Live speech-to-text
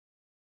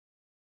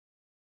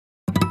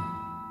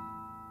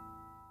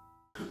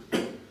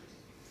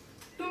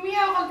তুমি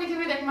অকল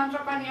পৃথিৱীত একমাত্ৰ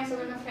প্ৰাণী আছে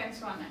যোনে ফ্ৰেণ্ডছ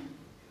হোৱা নাই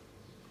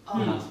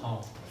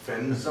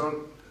friends are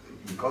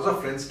because of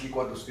friends ki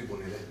kowa dosti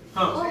bonile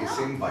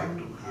same vibe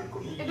to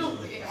etu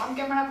on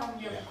camera kom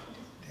diyo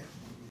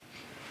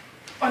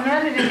onora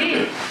ready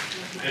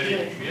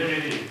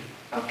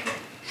okay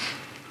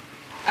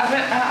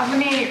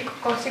apni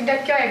consider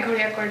kyo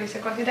egoria kor dise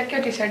consider kyo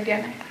t-shirt dia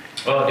nai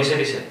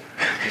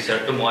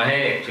t-shirt to moi he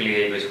actually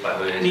ei goisu pa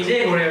hoye nije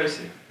egoria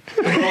hoise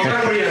roga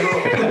kori aro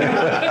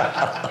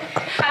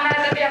ana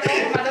ta dia ko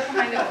majot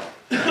khomai jao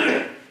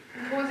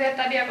buze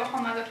ta dia ko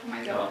samajot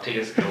khomai jao ঠিক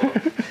আছে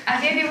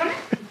আজি দিবনে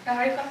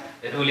গাহৰি কথা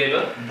এটো উলিয়াই ল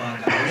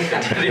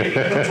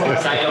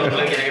চাই লও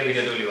বলে কেনেকে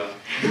ভিডিও তুলিবা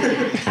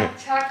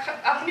আচ্ছা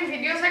আপনি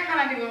ভিডিও চাই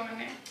খানা দিব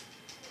মানে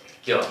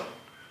কিয়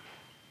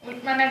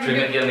মানে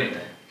ভিডিও কিয়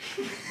মিলতা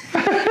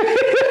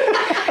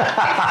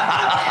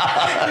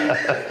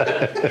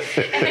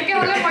এনেকে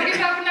হলে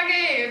মইতো আপোনাকে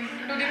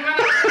দুদিন মান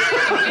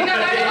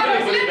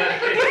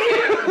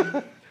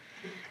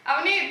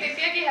আপনি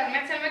তেতিয়া কি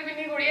হেলমেট সেলমেট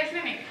পিন্ধি ঘূৰি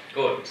আছিলে নেকি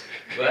কোট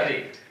গুৱাহাটী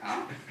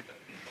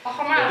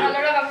অসমৰ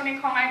আহলৰক আপুনি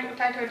খঙাই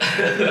উঠাই থৈ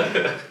দিছে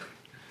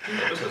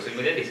সোশ্যাল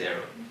মিডিয়া দিছে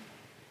আৰু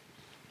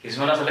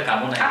কিছুমান আসলে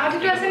কামো নাই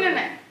আহটিটো আছে নে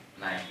নাই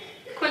নাই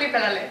খুলি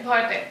পেলালে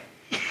ভয়তে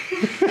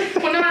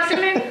কোনো আছিল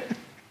নে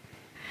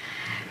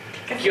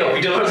কিয়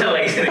ভিডিও বনাব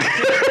লাগিছে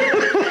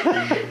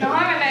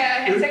নহয় মানে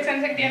হেডসেট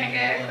সেনসেট দিয়ে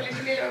নেকে খুলি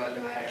খুলি লৈ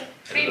গ'লো আৰু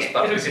ফ্ৰী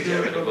পাব্লিসিটি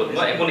আৰু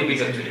মই একো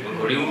নিবিচাৰ চলিব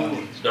ঘৰিও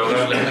দৰকাৰ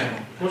হ'লে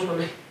কোচ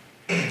মানে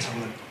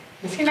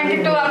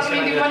চিনাকিটো আপুনি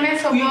দিবনে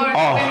সবৰ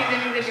নিজে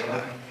নিজে দিব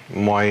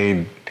মই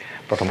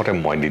প্ৰথমতে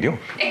মই দি দিও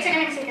এক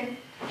সেকেন্ড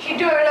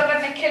হিটো আৰু লগত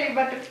নে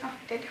খেলিবা তো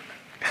দে দিও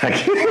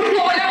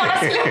ওলা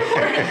মনছিলে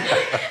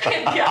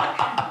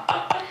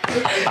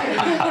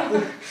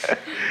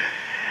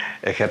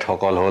এখেত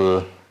সকল হল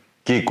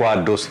কি কোৱা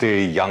দোস্তিৰ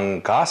ইয়াং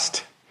কাষ্ট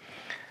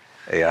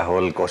এয়া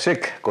হল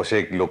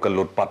কৌশিক লোকেল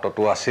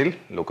লুটপাটতো আছিল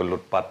লোকেল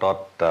লুটপাটত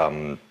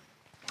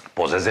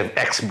পজেসিভ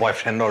এক্স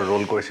বয়ফ্ৰেণ্ডৰ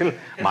ৰোল কৰিছিল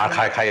মাৰ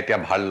খাই এতিয়া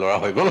ভাল ল'ৰা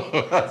হৈ গ'ল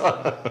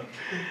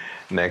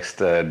নেক্সট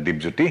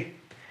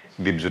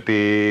দীপজ্যোতি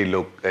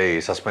লোক এই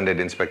সাসপেন্ডেড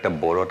ইন্সপেক্টৰ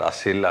বোৰত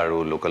আছিল আৰু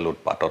লোকেল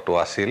উৎপাততো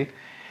আছিল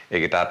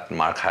এগিটাত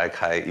মাৰ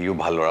খাই ইও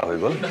ভাল ল'ৰা হৈ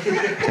গ'ল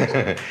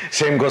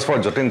same goes for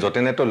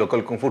যতীনেতো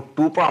local kung fu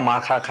 2 পৰা মাৰ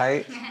খাই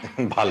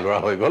ভাল ল'ৰা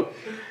হৈ গ'ল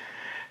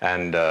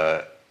এণ্ড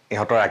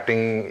ইহঁতৰ এক্টিং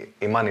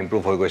ইমান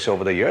ইম্প্ৰুভ হৈ গৈছে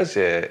অভাৰ দ্য ইয়াৰ্ছ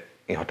যে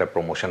ইহঁতে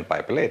প্ৰমোশ্যন পাই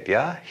পেলাই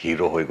এতিয়া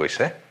হিৰো হৈ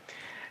গৈছে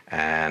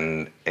এণ্ড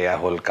এয়া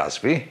হ'ল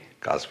কাজবি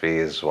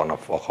is one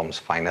of অসমছ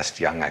finest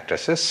young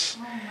এক্ট্ৰেছেছ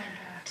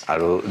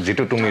আৰু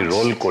যিটো তুমি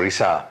ৰোল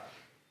কৰিছা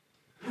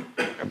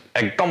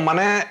একদম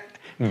মানে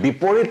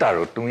বিপৰীত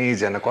আৰু তুমি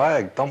যেনেকুৱা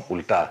একদম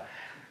উল্টা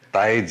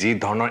তাই যি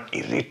ধৰণৰ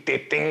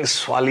ইৰিটেটিং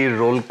ছোৱালীৰ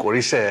ৰোল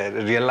কৰিছে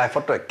ৰিয়েল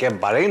লাইফতো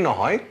একেবাৰেই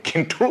নহয়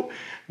কিন্তু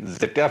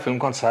যেতিয়া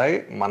ফিল্মখন চাই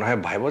মানুহে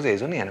ভাবিব যে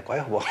এইজনী এনেকুৱাই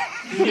হ'ব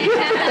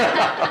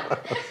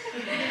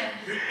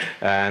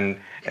এণ্ড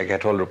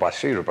এখেত হ'ল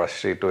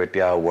ৰূপাশ্ৰীটো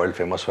এতিয়া ৱৰ্ল্ড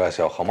ফেমাছ হৈ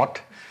আছে অসমত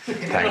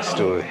thanks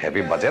two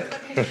heavy budget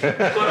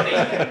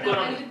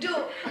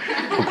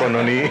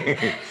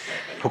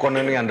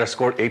Fukononi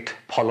 _8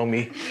 follow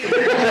me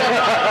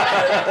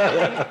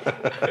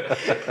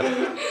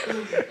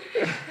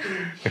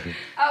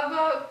अब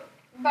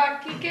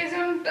बाकी के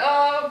zone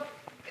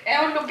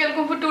Avon local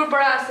kung fu tour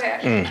পৰা আছে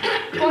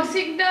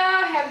কৌশিক দা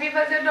হেভি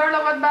বাজেটৰ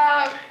লগত বা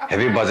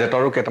হেভি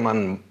বাজেটৰো কেটামান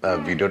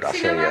ভিডিওত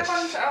আছে ইয়েস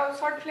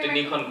শৰ্ট ফিল্ম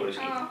তিনিখন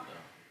কৰিছিল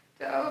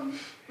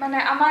মানে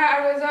আমাৰ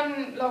আৰু এজন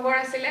লগৰ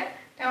আছিলে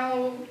তেওঁ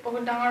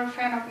বহুত ডাঙৰ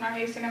ফ্যান আপোনাৰ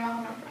এই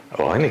সিনেমাখনৰ পৰা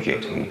হয় নেকি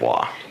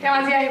বাহ তেওঁ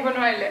আজি আহিব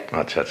নোৱাৰিলে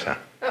আচ্ছা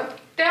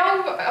তেওঁ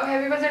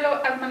হেভি বাজেট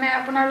মানে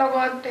আপোনাৰ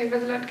লগত হেভি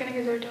বাজেট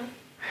কেনেকৈ জড়িত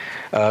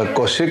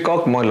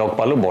কৌশিকক মই লগ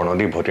পালো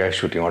বৰ্ণদী ভটিয়াৰ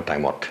শুটিঙৰ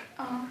টাইমত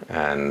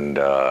এণ্ড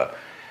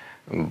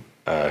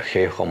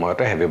সেই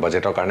সময়তে হেভি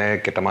বাজেটৰ কাৰণে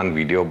কেইটামান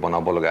ভিডিঅ'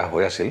 বনাব লগা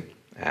হৈ আছিল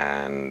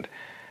এণ্ড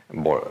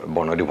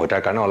বৰ্ণদী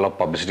ভটিয়াৰ কাৰণে অলপ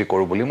পাব্লিচিটি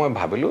কৰোঁ বুলি মই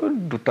ভাবিলোঁ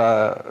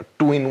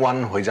 2 in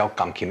 1 হৈ যাওক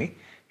কামখিনি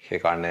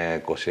সেইকাৰণে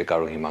কৌশিক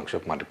আৰু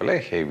হিমাংশুক মাতি পেলাই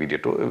সেই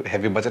ভিডিঅ'টো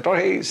হেভি বাজেটৰ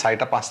সেই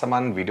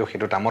 4-5টামান ভিডিঅ'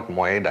 সেইটো টাইমত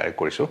ময়ে ডাইৰেক্ট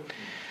কৰিছোঁ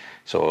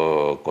চ'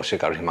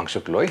 কৌশিক আৰু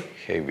হিমাংশুক লৈ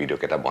সেই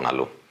ভিডিঅ'কেইটা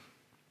বনালোঁ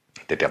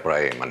তেতিয়াৰ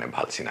পৰাই মানে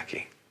ভাল চিনাকি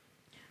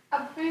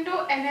আপুনিতো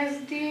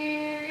এনএছডি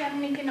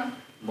নেকি ন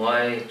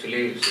মই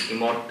একচুৱেলি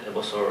ছিকিমত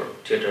এবছৰ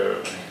থিয়েটাৰ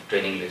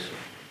ট্ৰেইনিং লৈছোঁ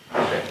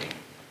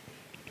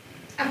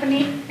আপুনি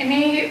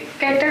এনেই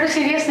কেৰেক্টাৰটো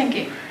চিৰিয়াছ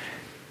নেকি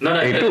নাই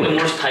এইটো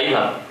মোৰ স্থায়ী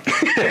ভাৱ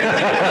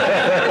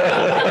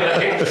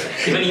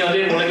ইমান সিহঁতে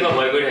মোলৈ কিবা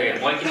ভয় কৰি থাকে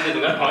মই কিন্তু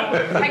দোকান হয়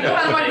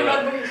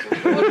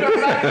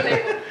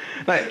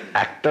নাই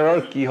এক্টৰৰ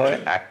কি হয়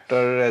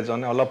এক্টৰ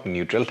এজনে অলপ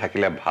নিউট্ৰেল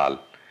থাকিলে ভাল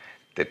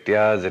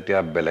তেতিয়া যেতিয়া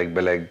বেলেগ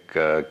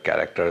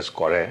কেৰেক্টাৰ্ছ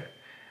কৰে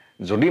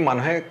যদি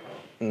মানুহে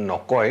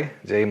নকয়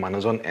যে এই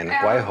মানুহজন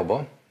এনেকুৱাই হ'ব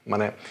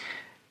মানে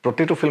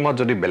প্ৰতিটো ফিল্মত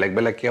যদি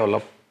বেলেগকৈ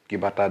অলপ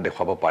কিবা এটা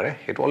দেখুৱাব পাৰে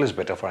সেইটো always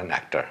better for N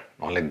actor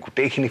নহ'লে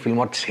গোটেইখিনি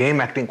ফিল্মত ছেম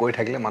এক্টিং কৰি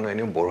থাকিলে মানুহ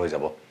এনেও বৰ হৈ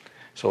যাব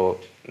চ'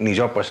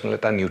 নিজৰ পাৰ্চনেল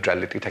এটা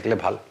নিউট্ৰেলিটি থাকিলে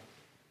ভাল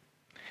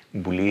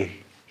বুলি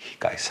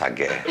শিকাই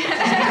চাগে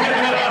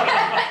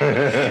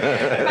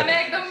মানে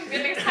একদম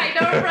বেলেগ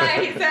সাইডৰ পৰা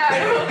আহিছে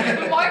আৰু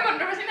মই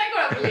কন্ট্ৰভাৰ্সি নাই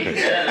কৰা বুলি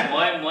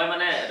মই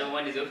মানে এটা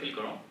মই নিজেও ফিল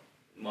কৰোঁ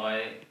মই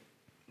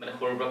মানে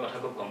সৰুৰ পৰা কথা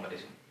খুব কম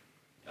পাতিছোঁ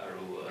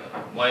আৰু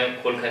মই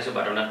খোল খাইছোঁ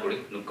বাটনাত কৰি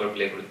নুক্কৰ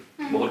প্লে কৰি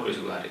বহুত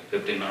কৰিছোঁ গুৱাহাটীত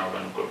 15 মানৰ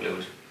পৰা নুক্কৰ প্লে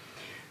কৰিছোঁ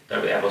তাৰ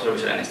এবছৰ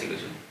পিছত NST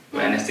গৈছোঁ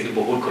NST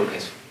বহুত খোল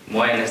খাইছোঁ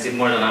মই NST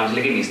মোৰ নাম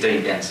আছিলে কি মিষ্টাৰ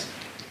ইণ্টেন্স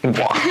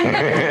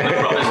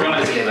প্ৰফেছৰ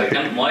মানিছিলে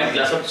কাৰণ মই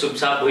ক্লাছত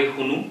চুপচাপ বহি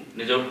শুনো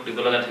নিজৰ ফুটিব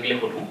লগা থাকিলে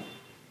শুনো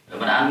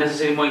মানে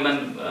আননেচেচাৰি মই ইমান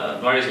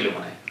নোৱাৰিছিলোঁ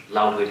মানে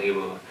লাউড হৈ থাকিব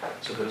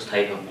চকুটো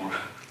স্থায়ী হওক মোৰ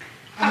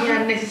আমি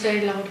আননেচেসাৰি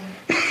লাউড হয়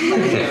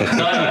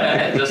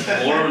জাষ্ট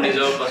মোৰ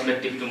নিজৰ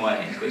পাৰ্সপেক্টিভটো মই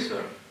কৈছোঁ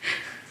আৰু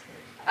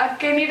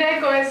কেনিদাই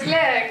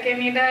কৈছিলে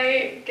কেনিদাই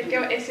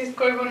কেতিয়াও এচিষ্ট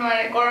কৰিব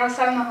নোৱাৰে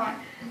কৰচাল নহয়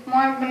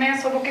মই মানে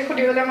সবকে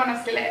সুধিবলৈ মন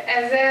আছিলে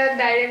এজ এ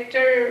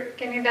ডাইৰেক্টৰ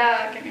কেনিদা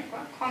কেনেকুৱা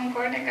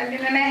খংকৰ নেকালি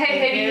মানে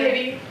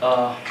হেৰি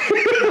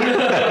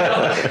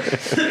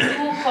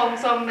খং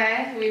চং নাই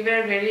উই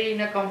ৱেৰ ভেৰি ইন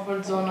এ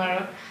কমফৰ্ট জোন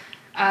আৰু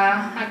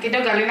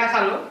কেতিয়াও গালি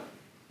নাখালো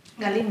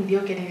গালি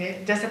নিদিও কেনেকে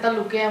জাষ্ট এটা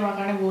লোকে আমাৰ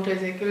কাৰণে বহুত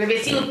হৈছে কেলে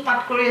বেছি উৎপাত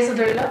কৰি আছে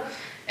ধৰি লওক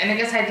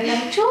এনেকে চাই দিলে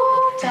আমি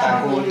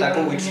তাকো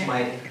with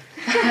smile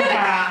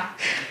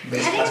I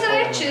think he's a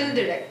very chill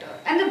director.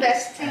 And the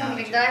best thing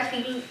like that I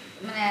feel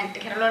when I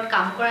take a lot of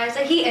काम करा is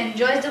that he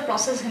enjoys the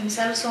process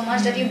himself so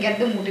much that you get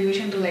the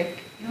motivation to like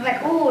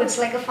oh it's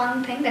like a fun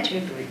thing that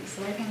you're doing. So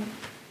I think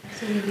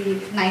it's a really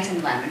nice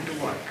environment to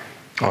work.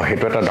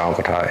 সেইটো এটা ডাঙৰ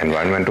কথা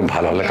এনভাইৰনমেণ্টটো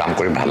ভাল হ'লে কাম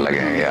কৰি ভাল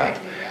লাগে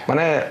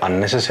মানে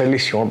আননেচেচাৰিলি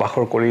চিঞৰ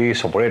বাখৰ কৰি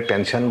চবৰে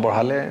টেনশ্যন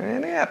বঢ়ালে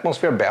এনেই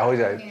এটমছফিয়াৰ বেয়া হৈ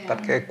যায়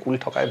তাতকৈ কুল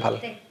থকাই ভাল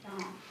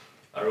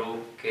আৰু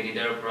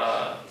কেনিডাৰ পৰা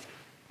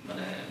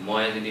মানে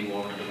মই যদি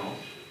মোৰ কথাটো কওঁ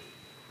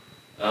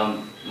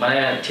মানে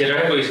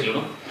থিয়েটাৰে কৰিছিলোঁ ন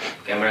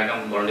কেমেৰা কাম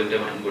বৰণদেৱতে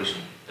প্ৰথম কৰিছোঁ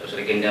তাৰপিছত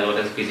কেনিডাৰ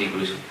লগতে PG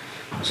কৰিছোঁ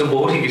চ'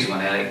 বহুত শিকিছোঁ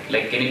মানে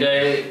লাইক কেনিডাই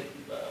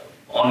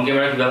অন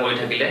কেমেৰা কিবা কৰি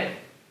থাকিলে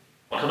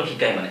কথাটো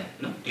শিকায় মানে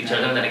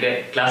টিচাৰজন তেনেকৈ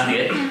ক্লাছ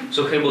দিয়ে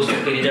চ' সেই বস্তু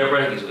কেনিডাৰ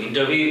পৰা শিকিছোঁ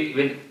ইণ্টাৰভিউ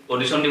ইভেন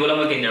অডিশ্যন দিবলৈ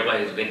মই কেনিডাৰ পৰা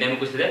শিকিছোঁ কেনিডাই মোক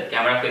কৈছিলে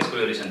কেমেৰা ফেচ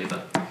কৰি অডিশ্যন দিবা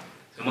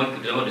চ' মই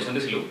অডিশ্যন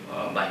দিছিলোঁ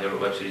বাহিৰৰ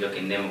ৱেব ছিৰিজৰ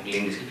কেনিডাই মোক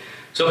লিংক দিছিল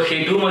চ'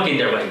 সেইটোও মই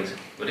কেনিডাৰ পৰা শিকিছোঁ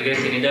গতিকে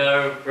কেনিডাৰ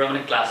পৰা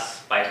মানে ক্লাছ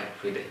পাই থাকোঁ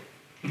ফ্ৰীতে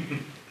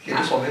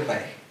সেইটো চবেই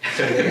পায়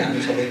আমি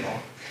চবেই পাওঁ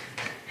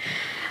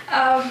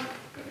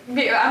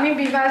আমি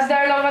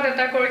বিভাসদাৰ লগত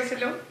এটা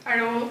কৰিছিলোঁ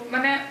আৰু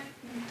মানে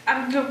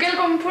লোকেল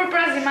কম্ফুৰ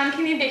পৰা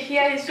যিমানখিনি দেখি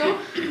আহিছোঁ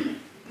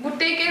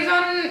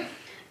গোটেইকেইজন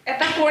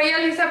এটা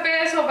পৰিয়াল হিচাপে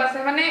চব আছে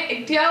মানে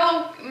এতিয়াও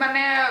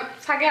মানে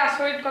চাগে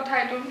আচৰিত কথা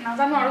এইটো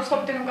নাজানো আৰু চব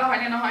তেনেকুৱা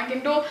হয়নে নহয়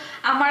কিন্তু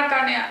আমাৰ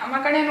কাৰণে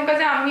এনেকুৱা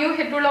যে আমিও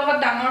সেইটোৰ লগত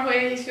ডাঙৰ হৈ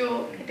আহিছোঁ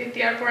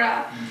তেতিয়াৰ পৰা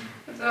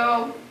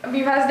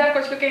বিভাসদাক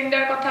কৈছিলোঁ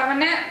কেনিদাৰ কথা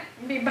মানে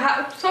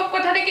চব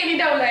কথাতে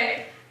কেনিদা ওলায়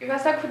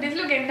বিভাসদাক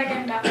সুধিছিলোঁ কেনিদা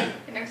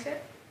কৈছে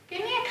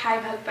কেনিয়ে খাই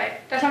ভাল পায়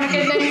তাৰপিছত আমি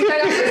কেনিদা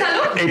ইনষ্টাগ্ৰামটো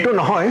চালোঁ এইটো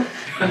নহয়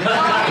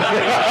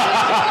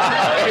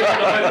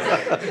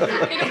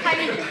এইটো খাই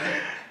নেকি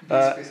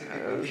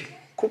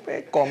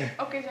খুবেই কম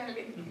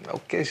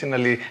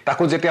অকেজনেলি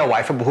তাকো যেতিয়া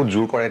ৱাইফে বহুত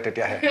জোৰ কৰে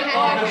তেতিয়াহে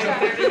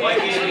মই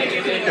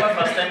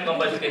ফাৰ্ষ্ট টাইম গম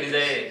পাইছোঁ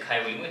কেনিডাই খাই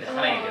বুলি মই দেখা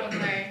নাই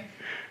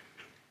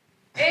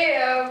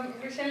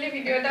ৰিচেণ্টলি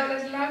ভিডিঅ' এটা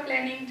ওলাইছিল নহয়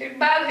প্লেনিং ট্ৰিপ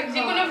বা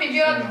যিকোনো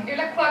ভিডিঅ'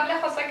 এইবিলাক খোৱাবিলাক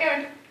সঁচাকৈ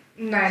আৰু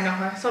নাই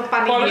নহয় চব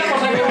পানী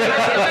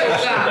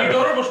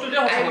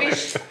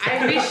I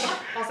wish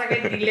সঁচাকৈ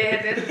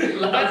দিলেহেঁতেন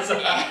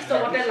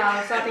চবতে লাল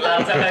চাহ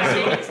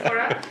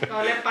কৰা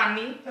নহ'লে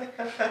পানী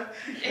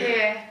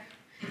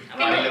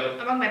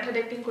আমাক মেথড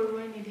এক্টিং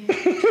কৰিবই নিদিয়ে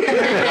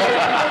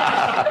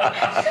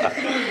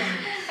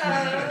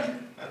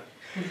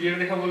বিয়েৰ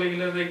দেখাব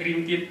লাগিলে যে গ্ৰীণ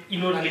টিত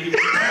ইনো ঢালি দিব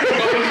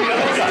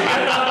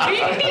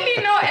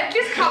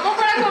এটলিষ্ট খাব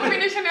পৰা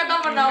কম্বিনেশ্যন এটা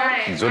বনাও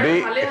যদি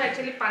ভালে হয়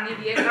একচুৱেলি পানী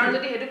দিয়ে কাৰণ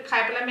যদি সেইটো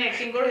খাই পেলাই আমি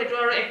এক্টিং কৰোঁ সেইটো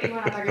আৰু এক্টিং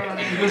হৈ নাথাকে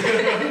মানে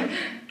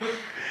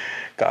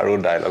কাৰো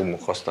ডায়লগ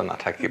মুখস্থ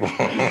নাথাকিব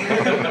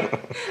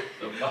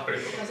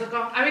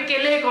আমি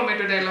কেলেই ক'ম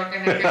এইটো ডায়লগ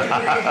এনেকৈ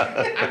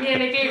আমি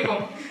এনেকেই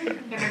ক'ম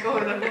এনেকৈ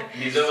হৈ যাব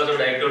নিজৰ মাজৰ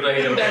ডাইৰেক্টৰটো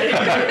আহি যাব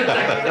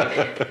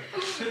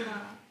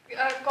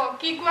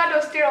কি কোৱা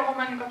দস্তিৰ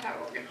অকমান কথা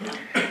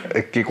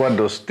কি কোৱা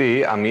দস্তি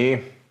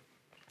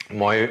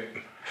মই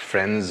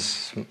ফ্ৰেণ্ডছ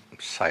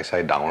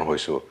চাই ডাঙৰ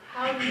হৈছোঁ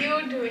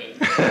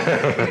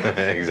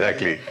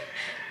একজেক্টলি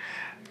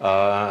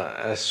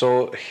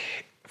চ'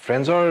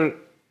 ফ্ৰেণ্ডছৰ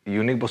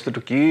ইউনিক বস্তুটো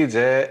কি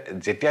যে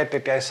যেতিয়াই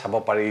তেতিয়াই চাব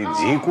পাৰি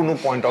যিকোনো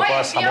পইণ্টৰ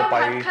পৰা চাব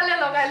পাৰি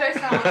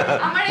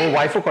মোৰ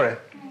ৱাইফো কৰে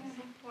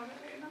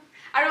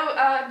আৰু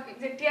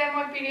যেতিয়াই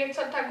মই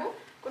পিৰিয়ডছত থাকোঁ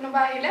কোনোবা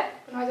আহিলে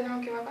কোনোবা যেনে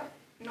মোক কিবা কয়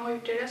no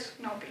uterus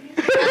no penis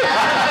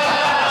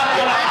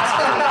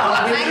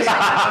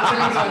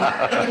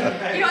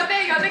ইহঁতে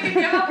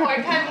কেতিয়াবা ভয়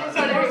খায় মোৰ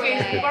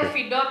ফেচবুকৰ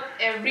ফিডত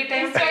এভৰি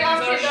টাইম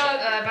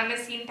মানে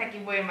চিন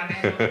থাকিবই মানে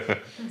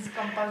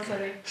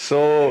কম্পালচৰি চ'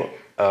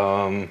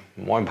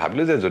 মই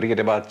ভাবিলোঁ যে যদি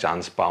কেতিয়াবা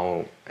চান্স পাওঁ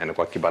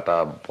এনেকুৱা কিবা এটা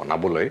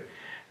বনাবলৈ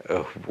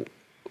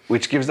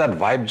উইচ গিভছ দেট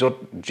ভাইব য'ত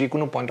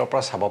যিকোনো পইণ্টৰ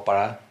পৰা চাব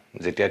পাৰা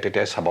যেতিয়াই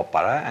তেতিয়াই চাব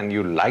পাৰা and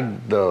U like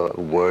the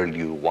world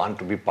U want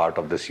to B part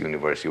of this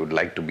universe U would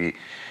like to B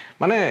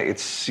মানে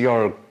it's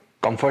your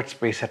comfort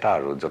space eta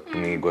aru jot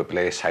tumi goi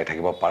play চাই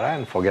থাকিব পাৰা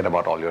and forget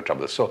about all your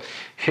troubles so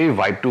hey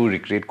vibe to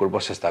recreate কৰিব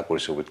চেষ্টা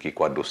কৰিছো with কি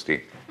কোৱা দোস্তি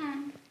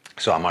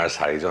so আমাৰ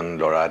চাৰিজন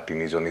লৰা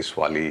তিনিজনী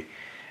ছোৱালী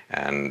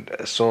and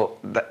so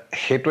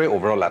হেটোৱে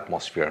overall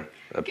atmosphere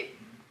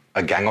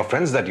a gang of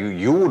friends that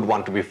you would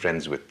want to be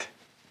friends with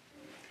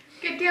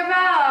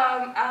কেতিয়াবা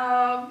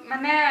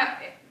মানে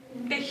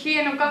দেখি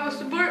এনেকুৱা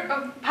বস্তুবোৰ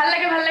ভাল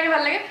লাগে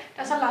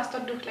তাৰপিছত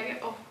লাষ্টত দুখ লাগে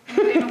অ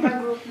এনেকুৱা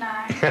গ্ৰুপ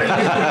নাই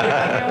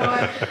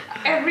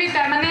এভৰি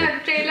টাইম মানে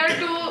ট্ৰেইলাৰ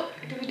টু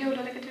ভিডিঅ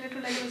ওলালে ট্ৰেইলাৰ টু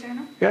লাগি যায়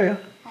ন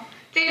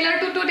ট্ৰেইলাৰ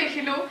টু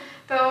দেখিলো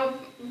তো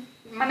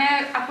মানে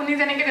আপুনি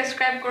যেনেকৈ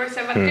ডেছক্ৰাইব কৰিছে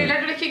বা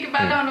ট্ৰেইলাৰটো দেখি কিবা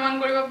এটা অনুমান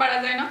কৰিব পৰা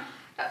যায় ন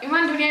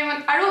ইমান ধুনীয়া ইমান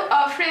আৰু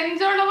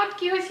ফ্ৰেণ্ডছৰ লগত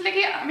কি হৈছিলে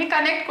কি আমি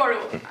কানেক্ট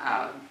কৰোঁ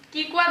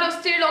কি কোৱা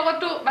দস্তিৰ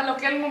লগতো বা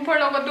লোকেল মুভৰ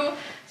লগতো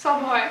চব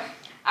হয়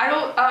আৰু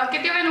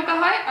কেতিয়াবা এনেকুৱা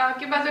হয়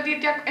কিবা যদি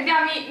এতিয়া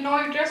আমি নো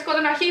ইণ্টাৰেষ্ট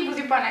ক'লে না সি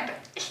বুজি পোৱা নাই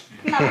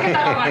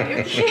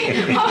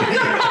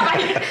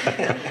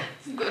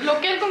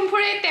লোকেল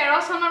কুমফুৰ এই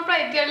 13 চনৰ পৰা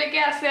এতিয়ালৈকে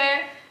আছে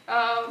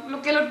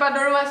লোকেল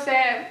উৎপাদৰো আছে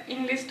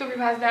ইংলিছটো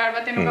বিভাজ দাৰ বা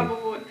তেনেকুৱা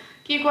বহুত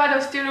কি কোৱা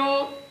দস্তিৰো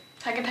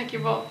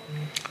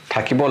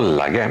থাকিব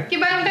লাগে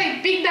কিবা এটা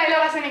ইপিক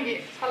ডায়লগ আছে নেকি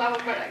চলাব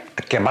পৰা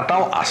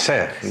কেবাটাও আছে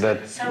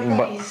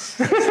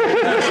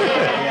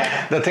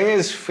the thing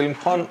is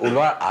filmখন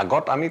ওলোৱাৰ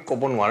আগত আমি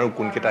ক'ব নোৱাৰো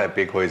কোনকেটা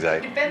এপিক হৈ যায়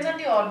depends on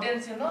the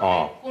audience you know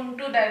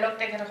কোনটো ডায়লগ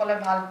তেখেতসকলে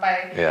ভাল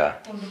পায়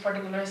কোনটো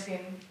পাৰ্টিকুলাৰ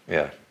সিন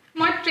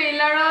মই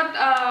ট্ৰেইলাৰত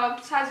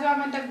সাজু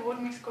আহমেদক বহুত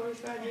মিছ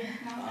কৰিছো আজি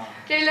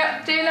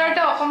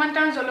ট্ৰেইলাৰতে অকমান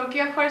তাৰ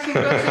জলকীয়া খোৱাৰ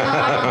সিনটো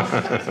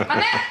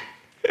মানে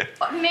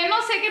নেনো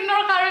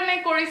সেকেন্ডৰ কাৰণে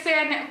কৰিছে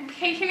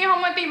সেইখিনি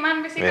সময়তে ইমান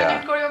বেছি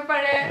কানেক্ট কৰিব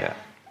পাৰে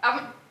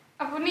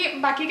আপুনি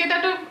বাকি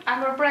কেটাটো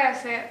আগৰ পৰাই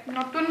আছে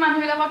নতুন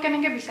মানুহবিলাকক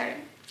কেনেকৈ বিচাৰে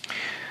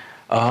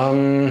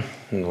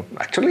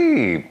actually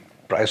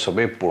প্ৰায়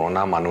সবে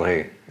পুৰণা মানুহে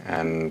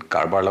and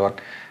কাৰবাৰ লগত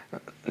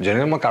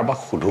জেনেৰেলি মই কাৰবাক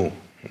সুধো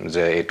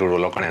যে এইটো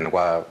ৰোলৰ কাৰণে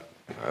এনেকুৱা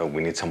we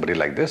need somebody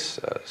like this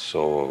so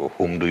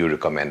whom do you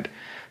recommend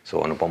so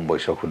অনুপম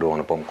বৈশ্যক সুধো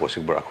অনুপম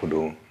কৌশিক বৰাক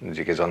সুধো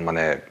যিকেইজন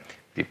মানে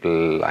people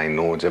I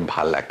know যে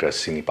ভাল actors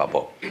চিনি পাব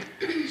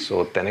so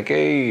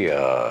তেনেকৈ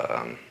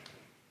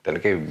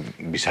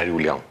বিচাৰি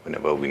উলিয়াও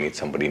whenever we need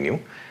somebody new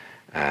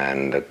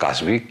and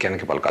কাজভিক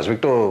কেনেকৈ পালোঁ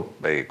কাজভিকটো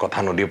এই কথা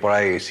নদীৰ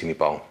পৰাই চিনি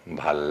পাওঁ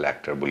ভাল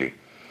এক্টৰ বুলি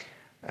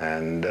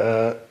and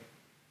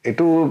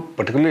এইটো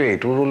পাৰ্টিকুলাৰলি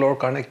এইটো ৰোলৰ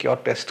কাৰণে কিয়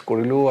টেষ্ট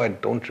কৰিলোঁ I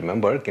don't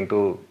remember কিন্তু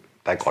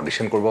তাইক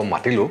অডিশ্যন কৰিব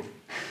মাতিলোঁ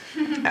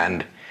and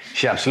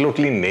she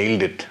absolutely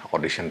nailed it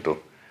auditionটো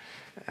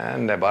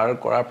and এবাৰ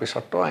কৰাৰ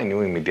পিছততো I knew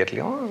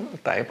immediately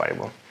তাই পাৰিব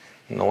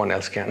no one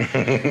else can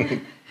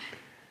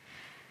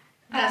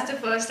That's the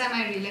first time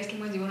I realized कि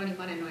मुझे जीवन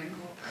निपाने नो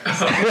इनको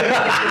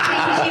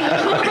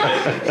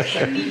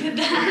needed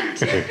that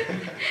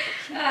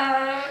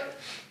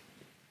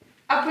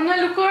अपना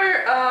लुकर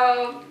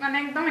মানে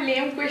একদম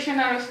लेम क्वेश्चन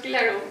আৰু স্কিল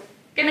আৰু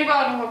কেনেকুৱা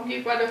অনুভৱ কি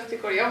কোৱা দস্তি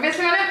কৰি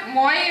অবভিয়াসলি মানে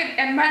মই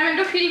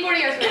এনভায়ৰনমেন্টটো ফিল কৰি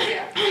আছো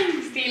এতিয়া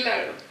স্কিল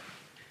আৰু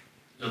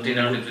যদি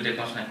আৰু যদি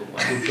ক্লাছ নাই কোৱা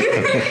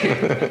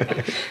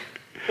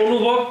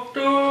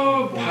অনুভৱটো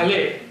ভালে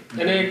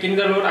এনে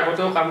কিনগাৰ লগত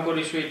আগতেও কাম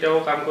কৰিছো এতিয়াও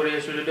কাম কৰি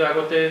আছো যদিও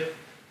আগতে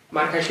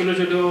মাৰ খাইছিলো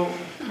যদিও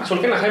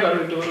আচলতে নাখাই বাৰু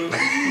এইটো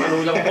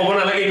মানুহবিলাক ক'ব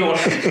নালাগে এইটো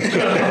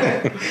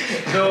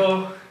তো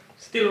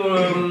ষ্টিল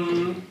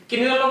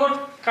কিনগাৰ লগত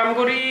কাম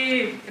কৰি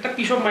এটা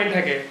পিছ অফ মাইণ্ড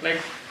থাকে লাইক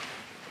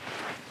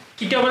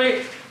কেতিয়া মানে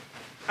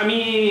আমি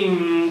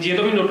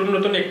যিহেতু আমি নতুন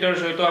নতুন এক্টাৰ্ছ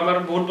হয়তো আমাৰ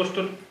বহুত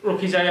বস্তুত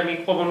ৰখি যায় আমি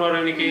ক'ব নোৱাৰো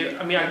নেকি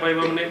আমি আগবাঢ়িব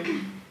মানে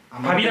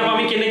ভাবি নাপাওঁ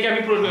আমি কেনেকৈ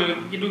আমি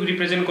এইটো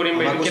ৰিপ্ৰেজেণ্ট কৰিম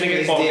বা কেনেকৈ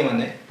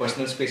মানে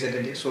পাৰ্চনেল স্পেচ এটা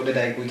দিয়ে চ' ডেট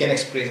উই কেন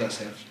এক্সপ্ৰেছ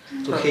আওৰছেলফ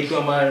ত' সেইটো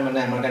আমাৰ মানে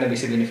আমাৰ কাৰণে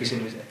বেছি বেনিফিচিয়েল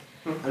হৈ যায়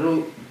আৰু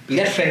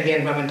বিৰাট ফ্ৰেণ্ডলি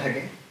এনভাইৰনমেণ্ট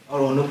থাকে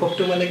আৰু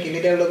অনুভৱটো মানে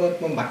কেনিডাৰ লগত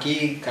মই বাকী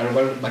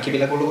কাৰোবাৰ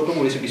বাকীবিলাকৰ লগতো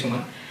কৰিছোঁ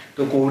কিছুমান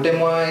তো কৰোঁতে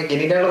মই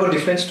কেনিডাৰ লগত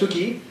ডিফাৰেঞ্চটো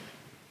কি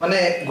মানে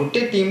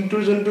গোটেই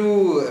টিমটোৰ যোনটো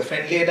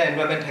ফ্ৰেণ্ডলি এটা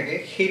এনভাইৰনমেণ্ট থাকে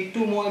সেইটো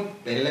মই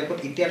বেলেগত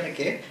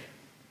এতিয়ালৈকে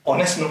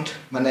অনেষ্ট নোট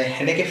মানে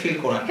সেনেকৈ ফিল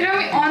কৰা কিন্তু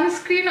আমি অন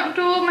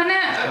স্ক্ৰীনটো মানে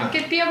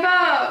কেতিয়াবা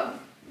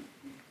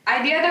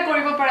আইডিয়া এটা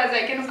কৰিব পৰা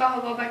যায় কেনেকুৱা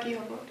হ'ব বা কি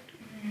হ'ব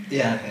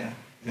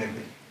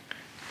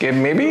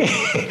মেবি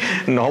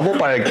নহ'ব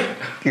পাৰে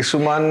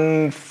কিছুমান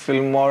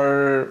ফিল্মৰ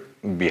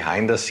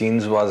behind the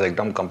scenes was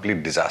একদম কমপ্লিট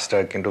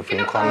ডিজাস্টাৰ কিন্তু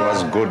ফিল্মখন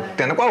was good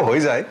তেনেকুৱাও হৈ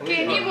যায়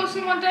কেনি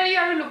বসুমতাৰী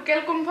আৰু লোকেল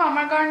কুম্ভ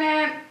আমাৰ কাৰণে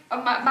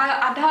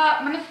আধা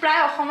মানে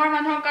প্ৰায় অসমৰ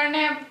মানুহৰ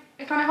কাৰণে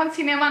এখন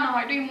চিনেমা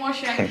নহয় এইটো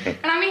ইমোশন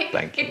কাৰণ আমি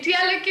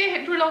এতিয়ালৈকে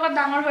সেইটোৰ লগত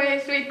ডাঙৰ হৈ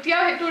আহিছো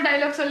এতিয়াও সেইটোৰ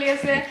ডাইলগ চলি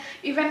আছে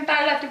ইভেন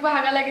তাৰ ৰাতিপুৱা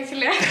হাগা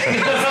লাগিছিলে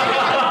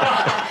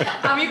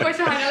আমি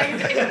কৈছো হাগা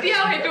লাগিছে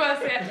এতিয়াও সেইটো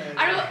আছে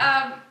আৰু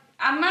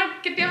আমাৰ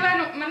কেতিয়াবা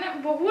মানে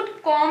বহুত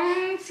কম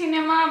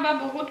চিনেমা বা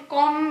বহুত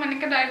কম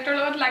এনেকৈ ডাইৰেক্টৰ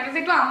লগত লাগে যে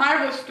এইটো আমাৰ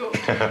বস্তু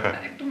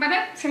মানে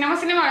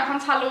চিনেমা এখন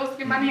চালো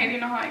কিমান হেৰি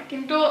নহয়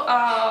কিন্তু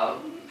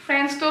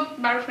ফ্ৰেণ্ডছটো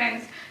বাৰু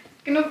ফ্ৰেণ্ডছ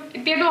কিন্তু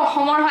এতিয়াতো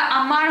অসমৰ হয়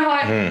আমাৰ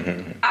হয়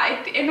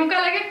এনেকুৱা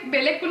লাগে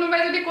বেলেগ কোনোবাই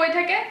যদি কৈ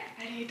থাকে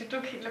এইটোতো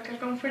লোকেল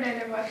কমফৰ্ট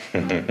ডাইলগ হয়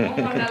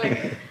মজা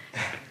লাগে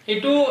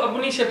এইটো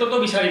আপুনি চেটতো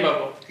বিচাৰি পাব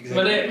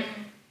মানে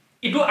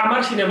এইটো আমাৰ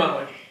চিনেমা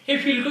হয় সেই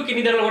ফিলটো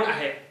কিনিদাৰ লগত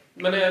আহে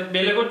মানে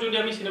বেলেগত যদি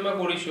আমি সিনেমা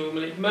কৰিছো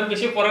মানে ইমান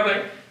বেছি কৰা নাই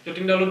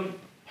যতিনদাৰ লগত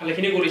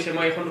ভালেখিনি কৰিছে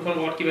মই এখন দুখন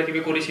লগত কিবা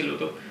কিবি কৰিছিলো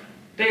তো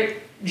তে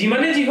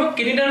যিমানে যি হওক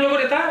কিনিদাৰ লগত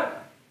এটা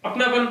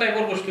আপনাপন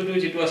টাইপৰ বস্তুটো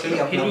যেটো আছে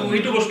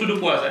সেইটো বস্তুটো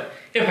পোৱা যায়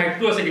এই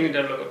ভাইবটো আছে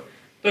কিনিদাৰ লগত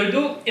তো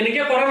এইটো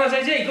এনেকে কৰা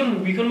নাযায় যে এইখন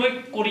মুভিখন মই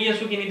কৰি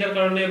আছো কিনিদাৰ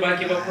কাৰণে বা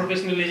কিবা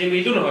প্ৰফেশনেলিজম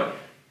এইটো নহয়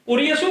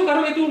কৰি আছো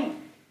কাৰণ এইটো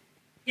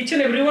each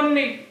and everyone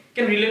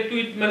can relate to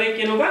it মানে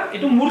কেনেকুৱা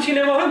এইটো মোৰ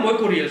সিনেমা হয় মই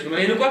কৰি আছো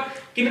মানে এনেকুৱা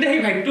কিনিদা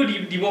সেই ভাইবটো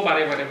দিব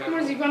পাৰে মানে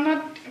মোৰ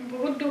জীৱনত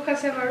বহুত দুখ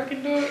আছে বাৰু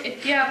কিন্তু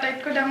এতিয়া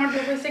আটাইতকৈ ডাঙৰ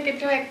দুখ হৈছে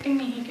কেতিয়াও এক্টিং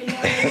নিশিকিলো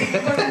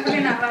বুলি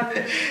নাভাবে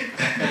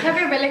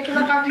তথাপি বেলেগ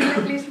কিবা কাম দিলে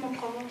প্লিজ মোক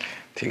ক'ব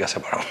ঠিক আছে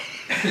বাৰু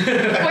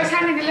পইচা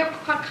নিদিলে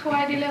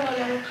খুৱাই দিলে হ'ল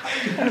আৰু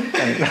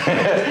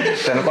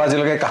তেনেকুৱা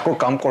আজিলৈকে কাকো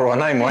কাম কৰোৱা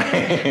নাই মই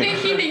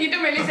সি ডিঙিটো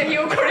মেলিছে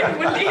সিও কৰিম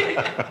বুলি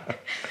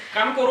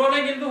কাম কৰোৱা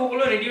নাই কিন্তু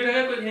সকলো ৰেডি হৈ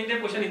থাকে কিনিদা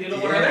পইচা নিদিলেও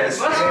কৰা নাই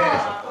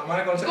আমাৰ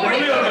কনসেপ্ট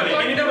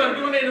কিনিদা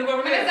মানুহ মানে এনেকুৱা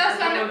মানে জাস্ট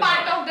মানে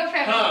part of the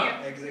family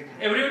exactly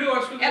everybody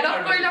wants to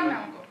adopt কৰিলাম না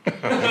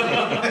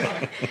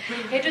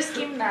সেইটো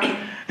স্কিম নাই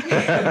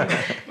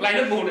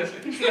লাইনত বহুত আছে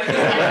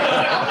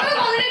আপোনাৰ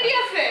অলৰেডি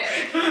আছে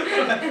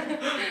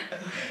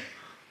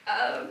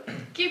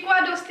কি কোৱা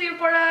দস্তিৰ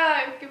পৰা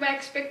কিবা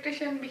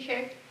এক্সপেক্টেশন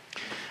বিশেষ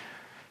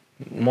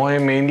মই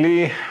মেইনলি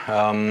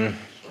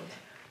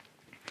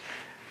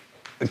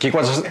কি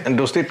কোৱা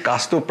দস্তিত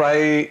কাষ্টটো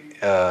প্ৰায়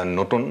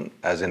নতুন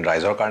এজ ইন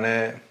ৰাইজৰ কাৰণে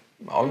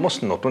অলমষ্ট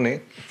নতুনেই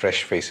ফ্ৰেছ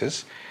ফেচেছ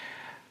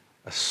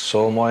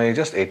চ' মই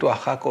জাষ্ট এইটো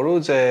আশা কৰোঁ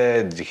যে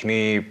যিখিনি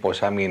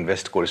পইচা আমি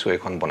ইনভেষ্ট কৰিছোঁ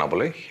এইখন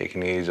বনাবলৈ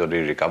সেইখিনি যদি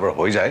ৰিকাভাৰ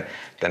হৈ যায়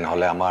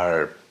তেনেহ'লে আমাৰ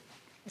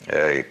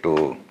এইটো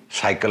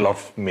cycle of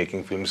making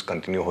films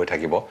continue হৈ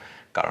থাকিব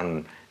কাৰণ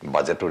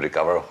বাজেটটো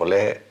ৰিকাভাৰ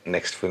হ'লে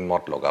নেক্সট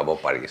ফিল্মত লগাব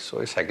পাৰি চ'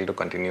 এই চাইকেলটো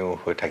কণ্টিনিউ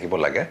হৈ থাকিব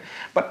লাগে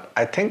বাট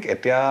আই থিংক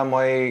এতিয়া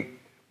মই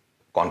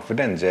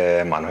কনফিডেণ্ট যে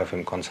মানুহে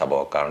ফিল্মখন চাব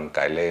কাৰণ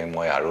কাইলৈ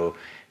মই আৰু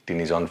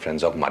 3জন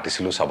ফ্ৰেণ্ডছক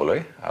মাতিছিলোঁ চাবলৈ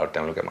আৰু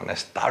তেওঁলোকে মানে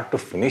ষ্টাৰ্ট টু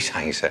ফিনিছ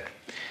হাঁহিছে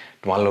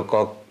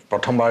তোমালোকক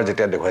প্ৰথমবাৰ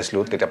যেতিয়া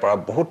দেখুৱাইছিলোঁ তেতিয়াৰ পৰা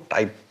বহুত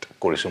টাইট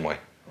কৰিছোঁ মই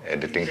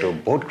এডিটিংটো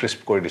বহুত ক্ৰিস্প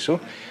কৰি দিছোঁ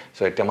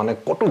চ' এতিয়া মানে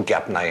ক'তো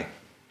গেপ নাই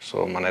চ'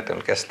 মানে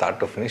তেওঁলোকে ষ্টাৰ্ট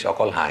টু ফিনিছ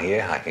অকল হাঁহি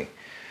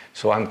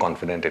চ' আই এম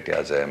কনফিডেণ্ট এতিয়া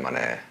যে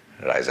মানে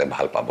ৰাইজে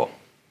ভাল পাব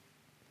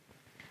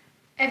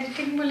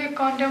এডিটিং বুলি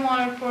কওঁতে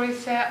মনত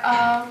পৰিছে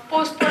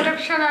পোষ্ট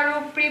প্ৰডাকশ্যন আৰু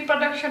প্ৰি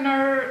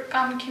প্ৰডাকশ্যনৰ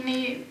কামখিনি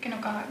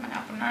কেনেকুৱা হয় মানে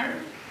আপোনাৰ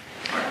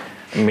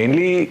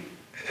মেইনলি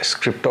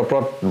স্ক্ৰিপ্টৰ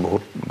ওপৰত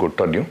বহুত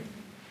গুৰুত্ব দিওঁ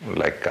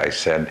লাইক আই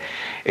ছেড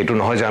এইটো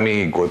নহয় যে আমি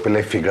গৈ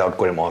পেলাই ফিগাৰ আউট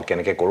কৰিম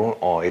কেনেকৈ কৰোঁ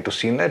এইটো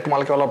চিন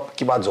তোমালোকে অলপ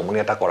কিবা জমনি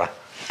এটা কৰা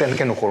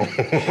তেনেকৈ নকৰোঁ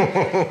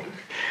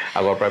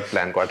আগৰ পৰাই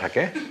প্লেন কৰা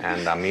থাকে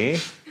এণ্ড আমি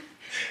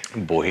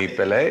বহি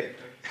পেলাই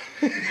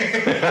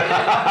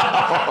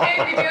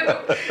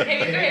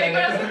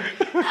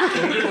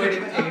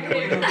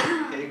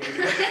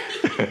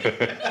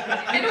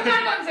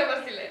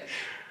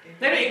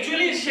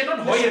একচুৱেলি সেটা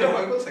হয় এটা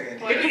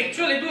এটা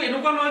একচুৱেলি এইটো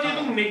এনেকুৱা নহয় যে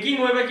এইটো মেকিং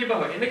হয় বা কিবা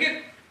হয় এনেকৈ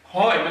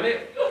হয় মানে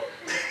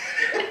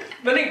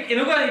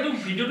এনেকুৱা এইটো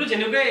ভিডিঅ'টো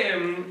যেনেকৈ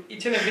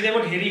ইটছ এন এভৰি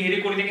টাইমত হেৰি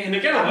কৰি থাকে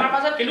সেনেকৈ আমাৰ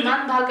মাজত ইমান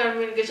ভাল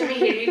কমিউনিকেশ্যন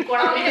হেৰি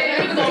কৰা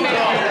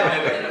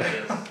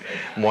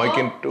মই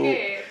কিন্তু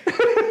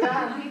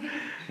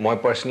মই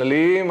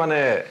পাৰ্চনেলি মানে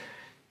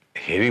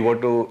হেৰি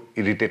ৱৰ্ডটো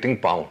ইৰিটেটিং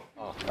পাওঁ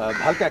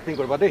ভালকৈ এক্টিং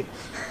কৰিবা দেই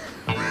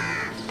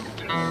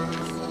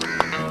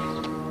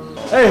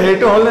এই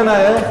হেৰিটো হ'লনে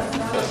নাই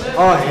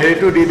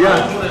হেৰিটো দি দিয়া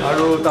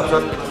আৰু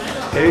তাৰপিছত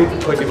হেৰি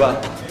থৈ দিবা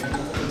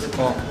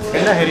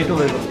সেইদিনা হেৰিটো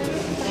হৈ গ'ল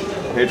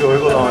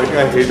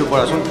এতিয়া হেৰিটো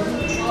কৰাচোন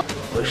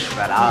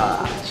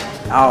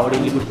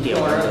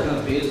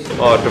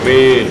তুমি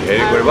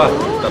হেৰি কৰিবা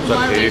তাৰপিছত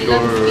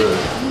হেৰিটোৰ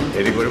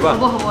হেৰি কৰিবা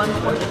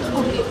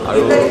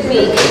আৰু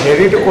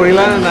হেৰিটো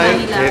কৰিলা নে নাই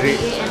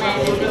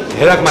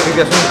হেৰাক মাতি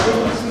দিয়াচোন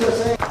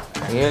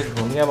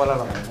ধুনীয়া বালা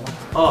নহয়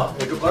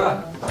এইটো কৰা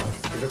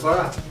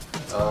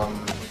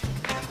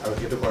আৰু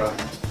সেইটো কৰা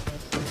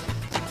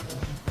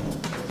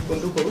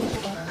কোনটো কৰোঁ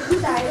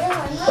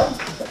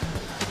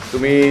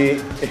তুমি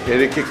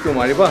হেৰি কিকটো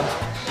মাৰিবা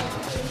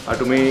আৰু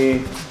তুমি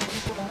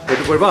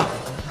সেইটো কৰিবা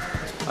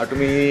আৰু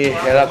তুমি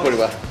হেৰা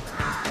কৰিবা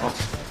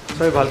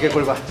চবেই ভালকৈ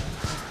কৰিবা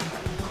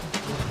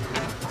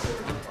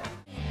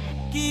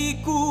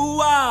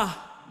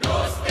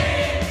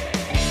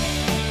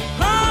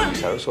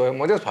বিচাৰোঁ চ'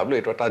 মই জাষ্ট ভাবিলোঁ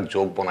এইটো এটা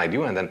জ'ক বনাই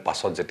দিওঁ এণ্ড দেন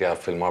পাছত যেতিয়া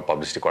ফিল্মৰ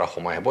পাব্লিচিটি কৰাৰ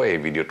সময় হ'ব এই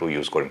ভিডিঅ'টো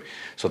ইউজ কৰিম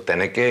চ'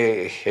 তেনেকৈ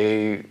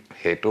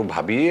সেইটো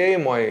ভাবিয়েই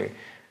মই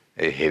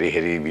এই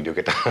হেৰি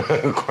ভিডিঅ'কেইটা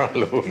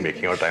কৰালোঁ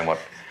মেকিঙৰ টাইমত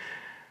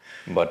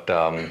বাট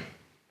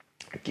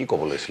কি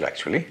ক'ব লৈছিলোঁ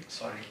একচুৱেলি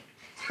সৰি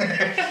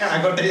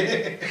আগতে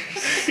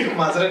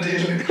মাজৰে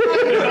দিল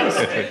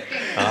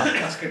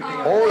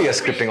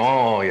স্ক্ৰিপ্টিং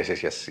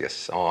য়েছ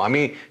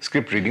আমি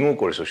স্ক্ৰিপ্ট ৰিডিঙো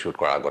কৰিছোঁ শ্বুট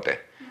কৰাৰ আগতে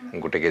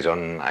গোটেইকেইজন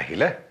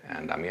আহিলে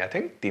এণ্ড আমি আই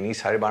থিংক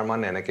 3-4 বাৰমান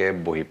এনেকৈ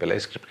বহি পেলাই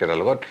স্ক্ৰিপ্টকেইটাৰ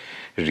লগত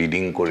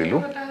ৰিডিং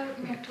কৰিলোঁ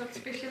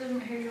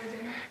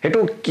সেইটো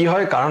কি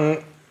হয় কাৰণ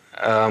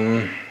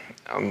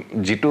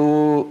যিটো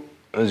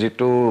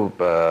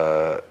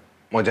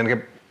মই যেনেকৈ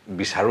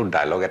বিচাৰোঁ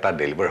ডায়লগ এটা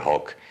ডেলিভাৰ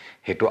হওক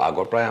সেইটো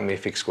আগৰ পৰাই আমি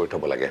ফিক্স কৰি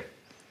থ'ব লাগে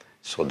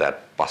so that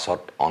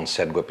পাছত অন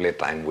সেট গৈ প্লে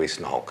টাইম ওয়েস্ট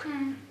নহওক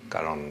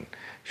কাৰণ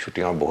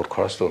শুটিঙৰ বহুত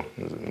খৰচ তো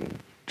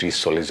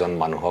 30-40 জন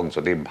মানুহক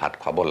যদি ভাত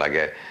খাব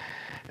লাগে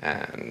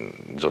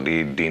যদি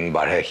দিন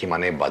বাঢ়ে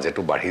সিমানে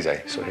বাজেটটো বাঢ়ি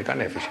যায় সো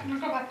সেইকাৰণে এফিশিয়েন্ট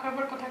ভাত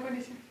খোৱাৰ কথা কৈ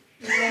দিছে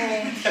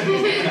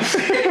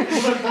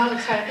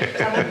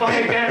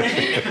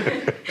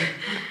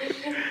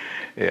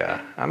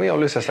আমি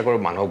অলৱেজ চেষ্টা কৰোঁ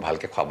মানুহক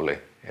ভালকে খুৱাবলৈ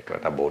এইটো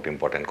এটা বহুত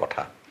ইম্পৰ্টেণ্ট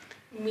কথা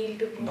meal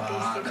to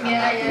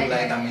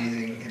Yeah.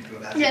 Amazing.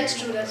 That's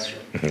true.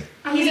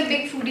 He's a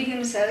big foodie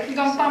himself.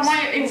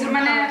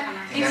 মানে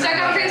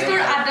Instagram page তোৰ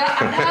আধা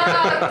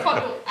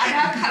ফটো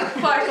আধা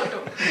খোৱাৰ ফটো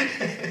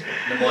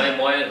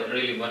মই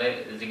ৰিলি মানে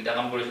যিটা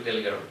কাম কৰিছো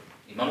তেলকে আৰু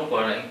ইমানো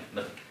কৰা নাই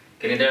বাট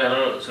কেনেডাৰ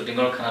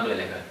শুটিঙৰ খানাটো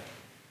এলেকা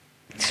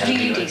It's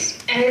really tasty.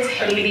 and it's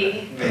healthy.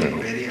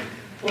 Very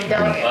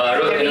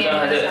আৰু এনেকুৱা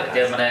হয়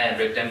যে মানে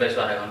ব্ৰেক টাইম পাইছো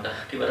আধা ঘণ্টা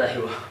কিবা এটা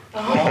আহিব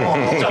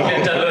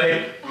চকলেট চালু আহি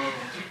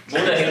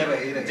বহুত আহিল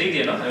যি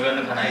দিয়ে ন এনেকুৱা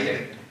খানা আহি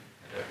যায়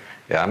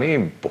আমি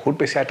বহুত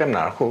বেছি আইটেম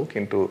নাৰাখোঁ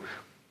কিন্তু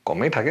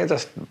কমেই থাকে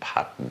জাষ্ট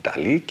ভাত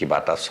দালি কিবা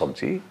এটা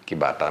চব্জি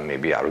কিবা এটা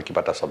মেবি আৰু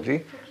কিবা এটা চব্জি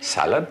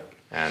সালাড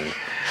এণ্ড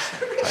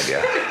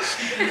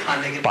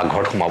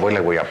পাকঘৰত সোমাবই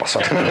লাগিব ইয়াৰ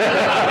পাছত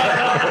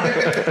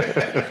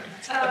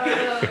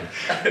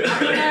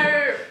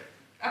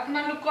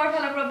আপোনালোকৰ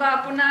ফালৰ পৰা বা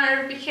আপোনাৰ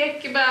বিশেষ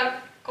কিবা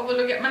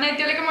ক'বলগীয়া মানে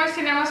এতিয়ালৈকে মই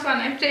চিনেমা চোৱা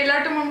নাই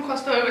ট্ৰেইলাৰটো মোৰ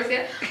মুখস্থ হৈ গৈছে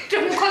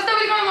মুখস্থ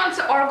বুলি ক'ব মন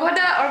আছে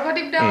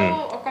অৰ্ঘদীপ দাও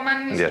অকণমান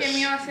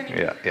কেমিঅ আছে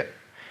নেকি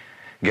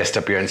guest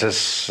appearances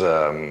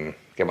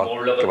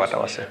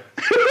কেইবাটাও আছে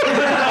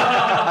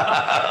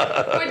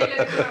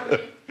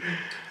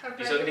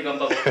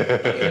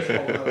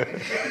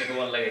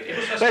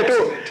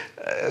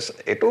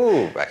এইটো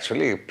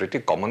একচুৱেলি প্ৰিটি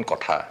কমন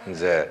কথা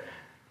যে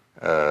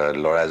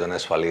ল'ৰা এজনে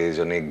ছোৱালী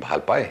এজনীক ভাল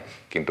পায়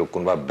কিন্তু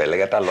কোনোবা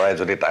বেলেগ এটা ল'ৰাই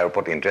যদি তাৰ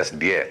ওপৰত ইণ্টাৰেষ্ট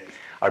দিয়ে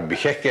আৰু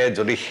বিশেষকৈ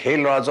যদি সেই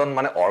ল'ৰাজন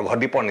মানে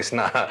অৰ্ঘদীপৰ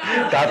নিচিনা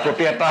তাৰ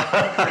প্ৰতি এটা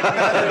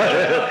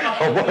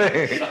হ'বই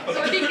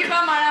যদি কিবা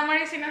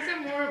মাৰামাৰি চিন আছে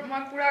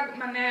মই পুৰা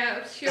মানে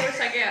চিয়ৰ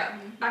চাগে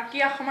বাকী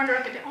অসমৰ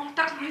দৰে কেতিয়া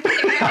তাক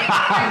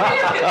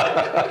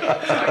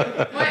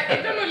মই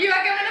এইটো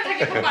নলিৱাকে মানে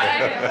থাকিব পাৰাই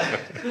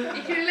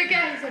এইখিনিলৈকে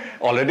আহিছে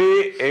অলৰেডি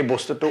এই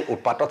বস্তুটো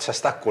উৎপাতত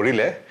চেষ্টা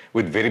কৰিলে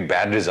উইথ ভেৰি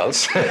বেড ৰিজাল্টছ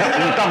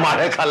উল্টা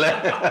মাৰে খালে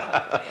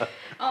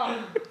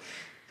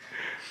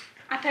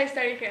 28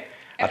 তাৰিখে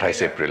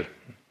 28 এপ্ৰিল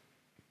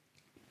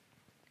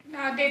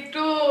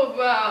ডেটটো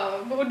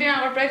বহুত দিন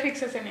আগৰ পৰাই ফিক্স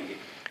আছে নেকি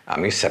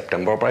আমি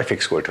ছেপ্টেম্বৰৰ পৰাই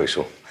ফিক্স কৰি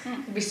থৈছোঁ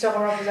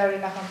বিশ্বকৰ্মা পূজাৰ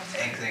দিনাখন আছে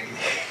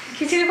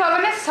খিচিৰি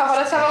খুৱাবনে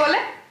চাবলৈ চাব গ'লে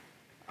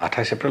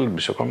 28 এপ্ৰিল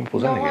বিশ্বকৰ্মা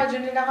পূজা নেকি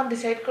যোনদিনাখন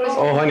ডিচাইড কৰিছে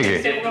হয় নেকি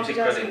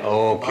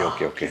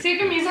অ'কে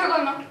খিচিৰিটো মিছ হৈ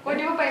গ'ল ন কৈ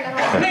দিব পাৰিলা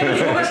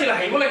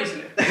আহিব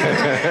লাগিছিলে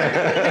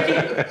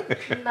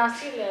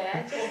নাছিলে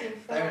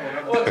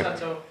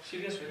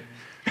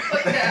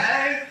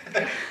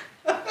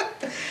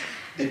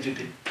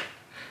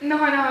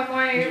নহয়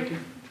মই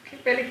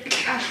বেলেগ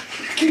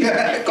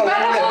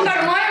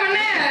মই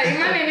মানে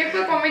ইমান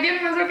এনেকুৱা কমেডিয়ান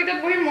মাজৰ কিতাপ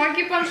পঢ়ি মই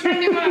কি পঞ্চায়ত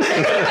দিব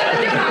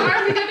আমাৰ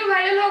ভিডিঅ'টো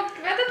ভাইৰেল হওক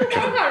কিবা এটাতো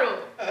কৰক আৰু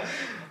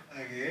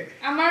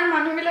আমাৰ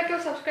মানুহবিলাকেও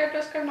ছাবস্ক্ৰাইব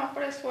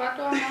নকৰে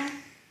চোৱাটো আমাৰ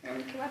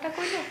কিবা এটা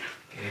কৰি দিয়ক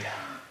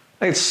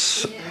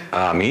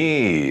আমি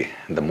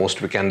the most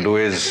we can do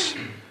is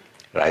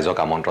ৰাইজক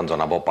আমন্ত্ৰণ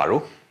জনাব পাৰোঁ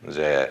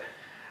যে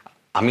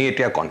আমি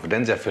এতিয়া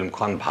কনফিডেন্ট যে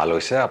ফিল্মখন ভাল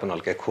হৈছে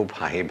আপোনালোকে খুব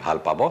হাঁহি ভাল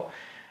পাব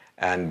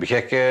এণ্ড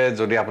বিশেষকৈ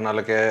যদি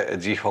আপোনালোকে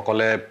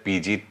যিসকলে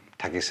PGত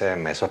থাকিছে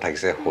মেছত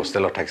থাকিছে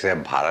হোষ্টেলত থাকিছে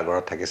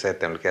ভাড়াঘৰত থাকিছে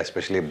তেওঁলোকে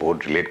স্পেচিয়েলি বহুত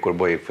ৰিলেট কৰিব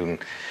এই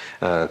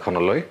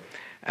ফিল্মখনলৈ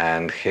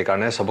এণ্ড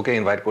সেইকাৰণে চবকে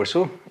ইনভাইট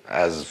কৰিছোঁ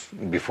এজ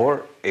বিফ'ৰ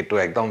এইটো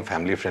একদম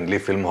ফেমিলি ফ্ৰেণ্ডলি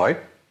ফিল্ম হয়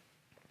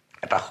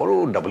এটা সৰু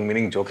ডাবল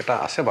মিনিং জ'ক এটা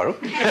আছে বাৰু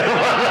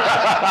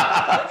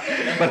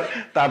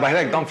তাৰ বাহিৰে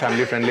একদম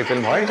ফেমিলি ফ্ৰেণ্ডলি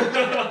ফিল্ম হয়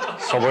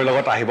চবৰে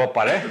লগত আহিব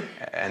পাৰে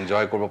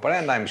এনজয় কৰিব পাৰে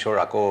এণ্ড আই এম চিয়'ৰ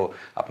আকৌ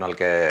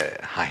আপোনালোকে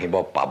হাঁহিব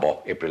পাব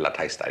এপ্ৰিল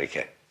 28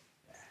 তাৰিখে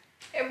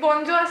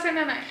বঞ্জো আছে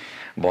নে নাই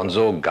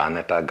বঞ্জো গান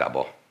এটা গাব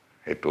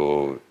সেইটো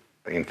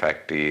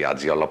ইনফেক্ট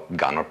আজি অলপ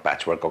গানৰ পেচ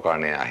ৱৰ্কৰ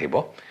কাৰণে আহিব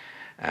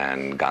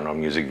এণ্ড গানৰ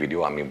মিউজিক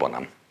ভিডিঅ' আমি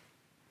বনাম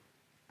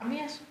আমি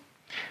আছো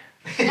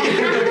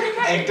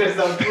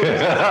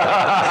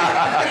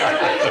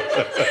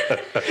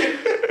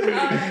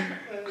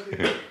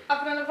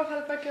আপোনালোকৰ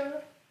ভাল পায় কিয়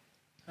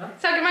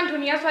চাওক ইমান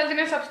ধুনীয়া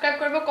ছোৱালীজনীয়ে ছাবস্ক্ৰাইব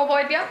কৰিব ক'ব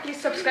এতিয়া প্লিজ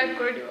ছাবস্ক্ৰাইব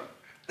কৰি দিব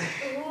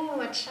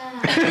Acha.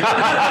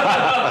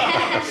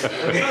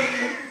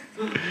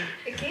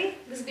 Okay,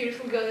 this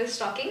beautiful girl is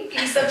talking.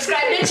 Please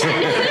subscribe to the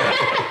channel.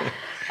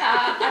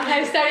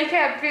 28 তাৰিখে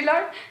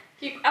এপ্ৰিলৰ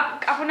কি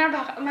আপোনাৰ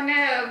ভাষা মানে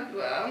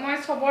মই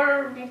সবৰ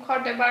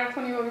মুখত এবাৰ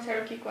শুনিব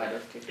বিচাৰোঁ কি কোৱা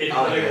দস্তি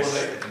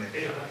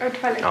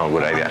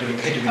গুড আইডিয়া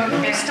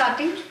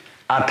Starting.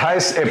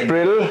 28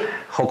 এপ্ৰিল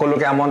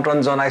সকলোকে আমন্ত্ৰণ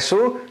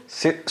জনাইছোঁ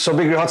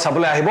ছবিগৃহত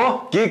চাবলৈ আহিব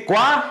কি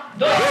কোৱা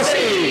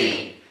দস্তি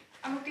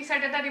আমাক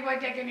টি-চাৰ্ট এটা দিব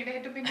এতিয়া কেনি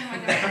সেইটো পিন্ধি মই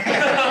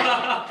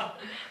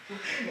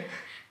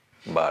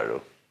বাৰু